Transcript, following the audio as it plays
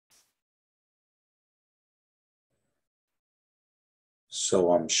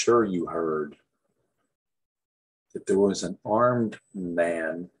So I'm sure you heard that there was an armed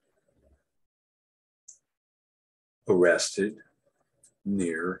man arrested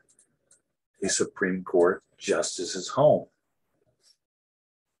near a Supreme Court justice's home.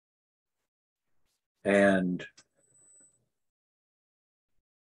 And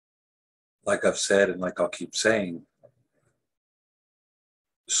like I've said, and like I'll keep saying,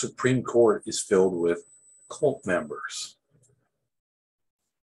 the Supreme Court is filled with cult members.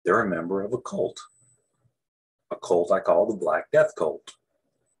 They're a member of a cult I call the Black Death Cult.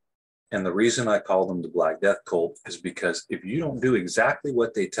 And the reason I call them the Black Death Cult is because if you don't do exactly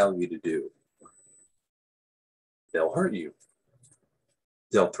what they tell you to do, they'll hurt you.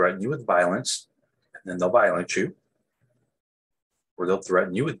 They'll threaten you with violence, and then they'll violence you. Or they'll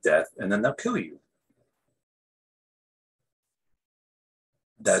threaten you with death, and then they'll kill you.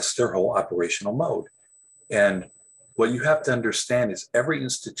 That's their whole operational mode. And what you have to understand is every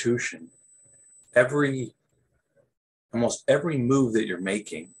institution, almost every move that you're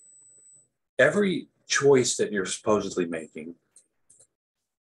making, every choice that you're supposedly making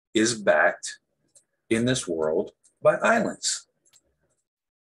is backed in this world by violence.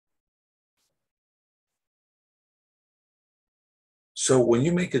 So when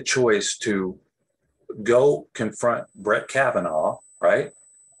you make a choice to go confront Brett Kavanaugh, right,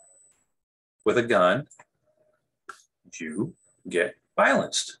 with a gun, you get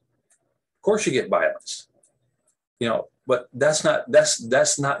violenced. Of course you get violenced. But that's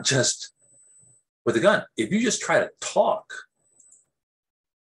not just with a gun. If you just try to talk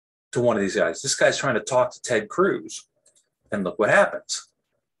to one of these guys, this guy's trying to talk to Ted Cruz, and look what happens.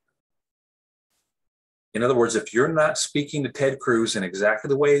 In other words, if you're not speaking to Ted Cruz in exactly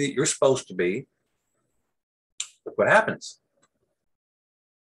the way that you're supposed to be, look what happens.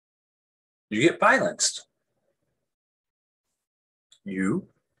 You get violenced. You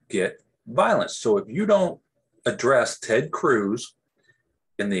get violence. So if you don't address Ted Cruz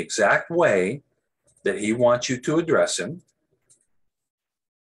in the exact way that he wants you to address him,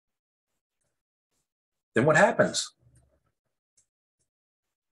 then what happens?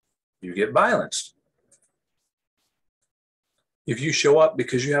 You get violenced. If you show up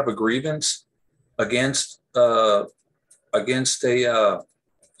because you have a grievance against a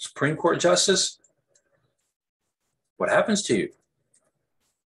Supreme Court justice, what happens to you?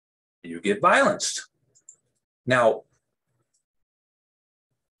 You get violenced. Now,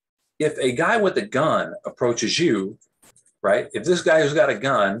 if a guy with a gun approaches you, right? If this guy who's got a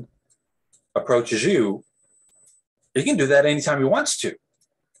gun approaches you, he can do that anytime he wants to.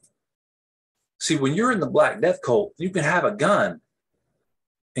 See, when you're in the Black Death Cult, you can have a gun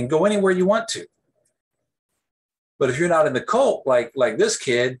and go anywhere you want to. But if you're not in the cult, like this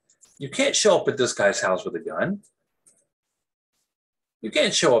kid, you can't show up at this guy's house with a gun. You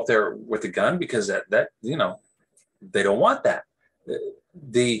can't show up there with a gun because that they don't want that.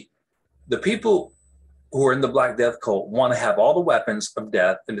 The people who are in the Black Death Cult want to have all the weapons of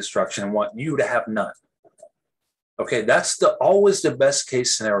death and destruction and want you to have none. Okay, that's always the best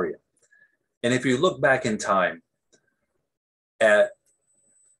case scenario. And if you look back in time at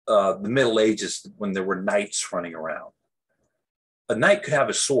the Middle Ages, when there were knights running around, a knight could have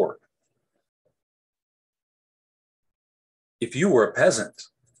a sword. If you were a peasant,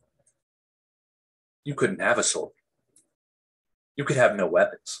 you couldn't have a sword. You could have no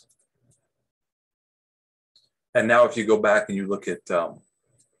weapons. And now if you go back and you look at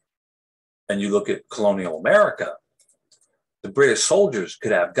colonial America, the British soldiers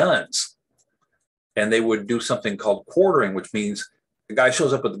could have guns, and they would do something called quartering, which means the guy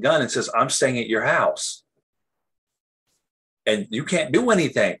shows up with a gun and says, "I'm staying at your house, and you can't do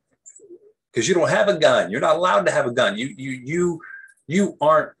anything because you don't have a gun. You're not allowed to have a gun. You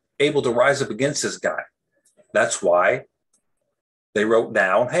aren't able to rise up against this guy." That's why they wrote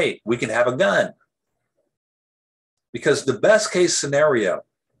down, "Hey, we can have a gun." Because the best case scenario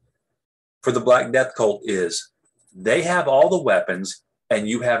for the Black Death Cult is they have all the weapons and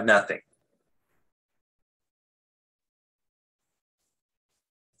you have nothing.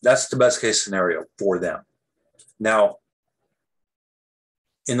 That's the best case scenario for them. Now,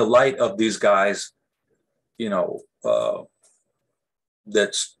 in the light of these guys, that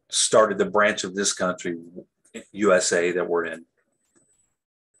started the branch of this country, USA, that we're in,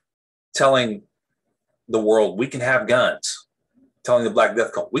 telling the world we can have guns, telling the Black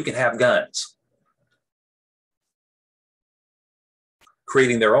Death Cult we can have guns,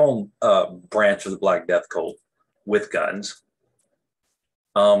 creating their own branch of the Black Death Cult with guns.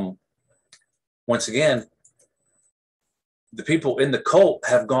 Once again, the people in the cult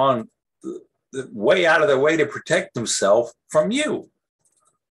have gone way out of their way to protect themselves from you.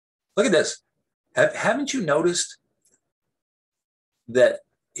 Look at this. Haven't you noticed that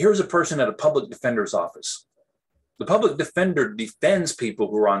here's a person at a public defender's office? The public defender defends people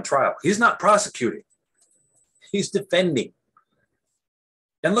who are on trial. He's not prosecuting. He's defending.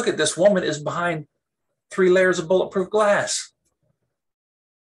 And look at this woman is behind 3 layers of bulletproof glass.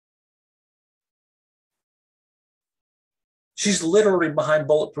 She's literally behind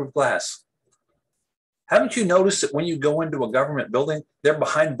bulletproof glass. Haven't you noticed that when you go into a government building, they're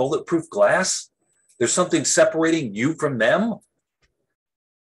behind bulletproof glass? There's something separating you from them?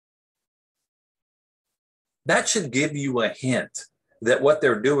 That should give you a hint that what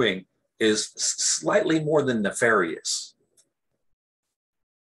they're doing is slightly more than nefarious.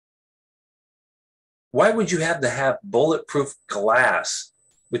 Why would you have to have bulletproof glass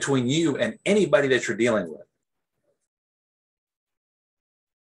between you and anybody that you're dealing with?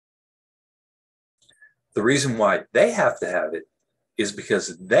 The reason why they have to have it is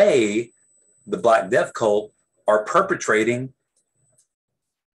because they, the Black Death cult, are perpetrating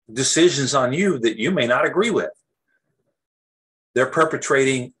decisions on you that you may not agree with. They're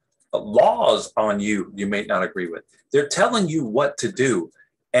perpetrating laws on you you may not agree with. They're telling you what to do.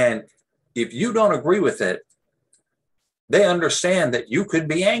 And if you don't agree with it, they understand that you could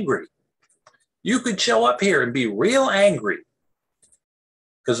be angry. You could show up here and be real angry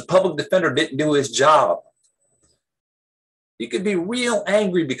because the public defender didn't do his job. You could be real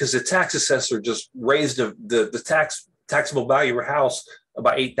angry because the tax assessor just raised the taxable value of your house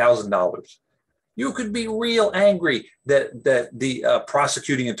about $8,000. You could be real angry that the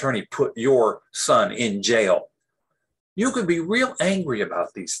prosecuting attorney put your son in jail. You could be real angry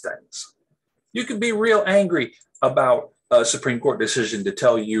about these things. You could be real angry about a Supreme Court decision to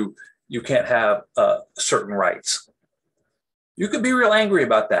tell you you can't have certain rights. You could be real angry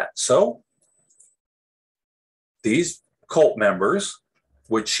about that. So these cult members,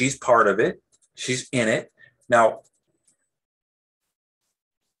 which she's part of it, she's in it. Now,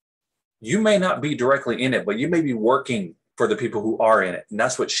 you may not be directly in it, but you may be working for the people who are in it. And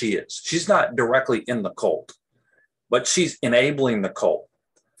that's what she is. She's not directly in the cult, but she's enabling the cult.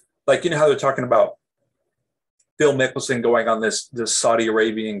 Like, you know how they're talking about Phil Mickelson going on this Saudi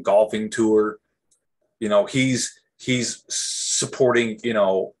Arabian golfing tour? You know, he's supporting, you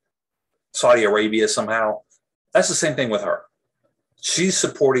know, Saudi Arabia somehow. That's the same thing with her. She's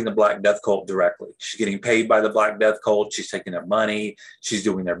supporting the Black Death cult directly. She's getting paid by the Black Death cult. She's taking their money. She's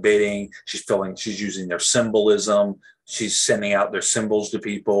doing their bidding. She's using their symbolism. She's sending out their symbols to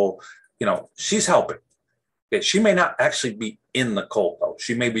people. You know, she's helping. Okay, she may not actually be in the cult, though.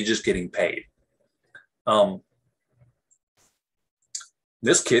 She may be just getting paid.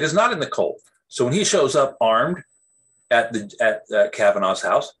 This kid is not in the cult. So when he shows up armed at Kavanaugh's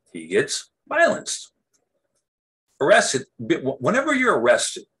house, he gets violenced. Arrested. Whenever you're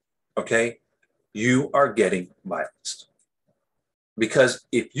arrested, okay, you are getting violenced. Because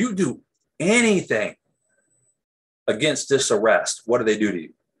if you do anything against this arrest, what do they do to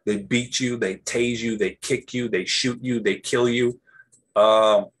you? They beat you, they tase you, they kick you, they shoot you, they kill you.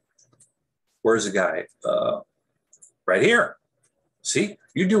 Where's the guy? Right here. See,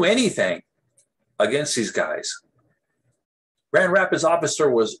 you do anything against these guys. Grand Rapids officer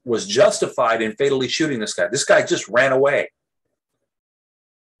was justified in fatally shooting this guy. This guy just ran away.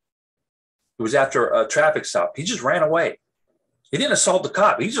 It was after a traffic stop. He just ran away. He didn't assault the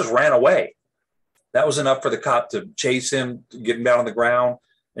cop. He just ran away. That was enough for the cop to chase him, get him down on the ground,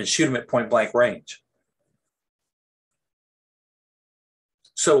 and shoot him at point blank range.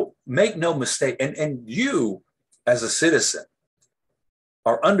 So make no mistake. And you, as a citizen,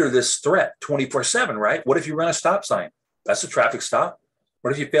 are under this threat 24/7, right? What if you run a stop sign? That's a traffic stop.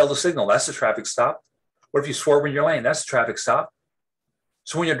 What if you fail to signal? That's a traffic stop. What if you swerve in your lane? That's a traffic stop.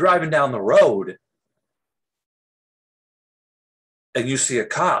 So when you're driving down the road and you see a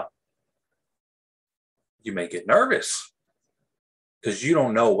cop, you may get nervous because you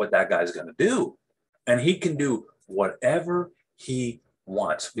don't know what that guy's going to do. And he can do whatever he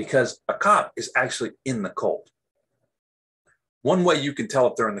wants because a cop is actually in the cult. One way you can tell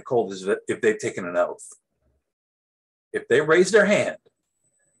if they're in the cult is if they've taken an oath. If they raise their hand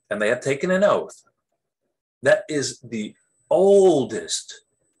and they have taken an oath, that is the oldest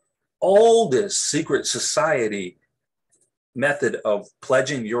secret society method of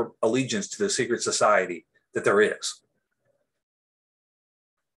pledging your allegiance to the secret society that there is.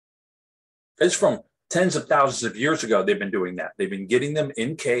 It's from tens of thousands of years ago. They've been doing that. They've been getting them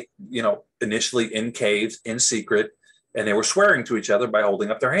in cave, initially in caves, in secret, and they were swearing to each other by holding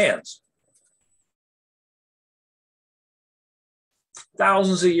up their hands.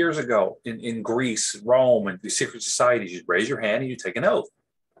 Thousands of years ago in Greece, Rome, and the secret societies, you raise your hand and you take an oath.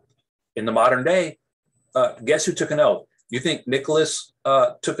 In the modern day, guess who took an oath? You think Nicholas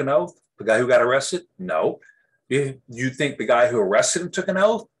took an oath? The guy who got arrested? No. You think the guy who arrested him took an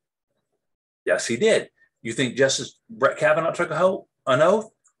oath? Yes, he did. You think Justice Brett Kavanaugh took an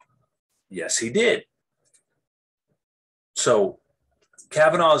oath? Yes, he did. So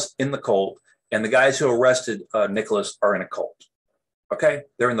Kavanaugh's in the cult, and the guys who arrested Nicholas are in a cult. Okay?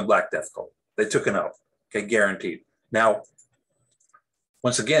 They're in the Black Death cult. They took an oath. Okay, guaranteed. Now,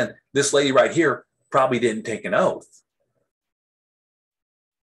 once again, this lady right here probably didn't take an oath,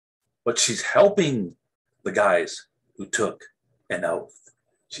 but she's helping the guys who took an oath.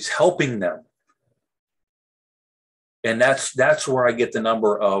 She's helping them. And that's where I get the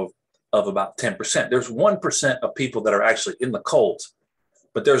number of about 10%. There's 1% of people that are actually in the cult,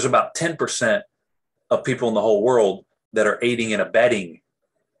 but there's about 10% of people in the whole world that are aiding and abetting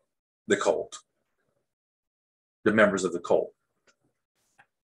the cult, the members of the cult,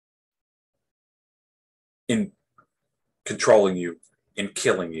 in controlling you, in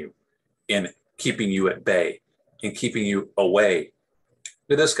killing you, in keeping you at bay, in keeping you away.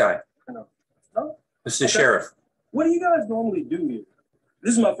 Look at this guy. Oh, this is the sheriff. What do you guys normally do here?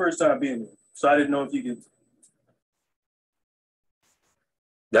 This is my first time being here, so I didn't know if you could.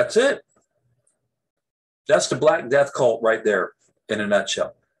 That's it. That's the Black Death cult right there in a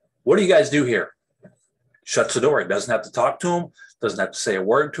nutshell. What do you guys do here? Shuts the door. It doesn't have to talk to him, doesn't have to say a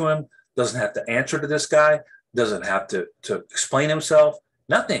word to him, doesn't have to answer to this guy, doesn't have to explain himself,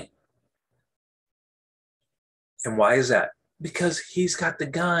 nothing. And why is that? Because he's got the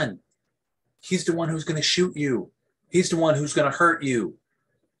gun. He's the one who's going to shoot you. He's the one who's going to hurt you.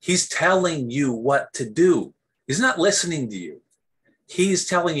 He's telling you what to do. He's not listening to you. He's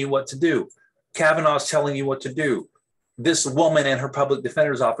telling you what to do. Kavanaugh's telling you what to do. This woman in her public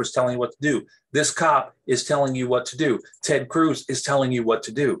defender's office is telling you what to do. This cop is telling you what to do. Ted Cruz is telling you what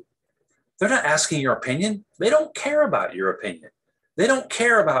to do. They're not asking your opinion. They don't care about your opinion. They don't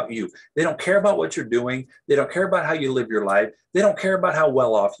care about you. They don't care about what you're doing. They don't care about how you live your life. They don't care about how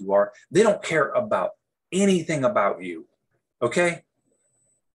well off you are. They don't care about anything about you. Okay?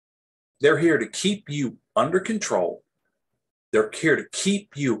 They're here to keep you under control. They're here to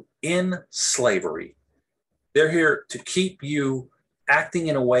keep you in slavery. They're here to keep you acting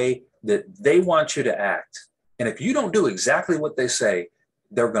in a way that they want you to act. And if you don't do exactly what they say,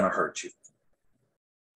 they're going to hurt you.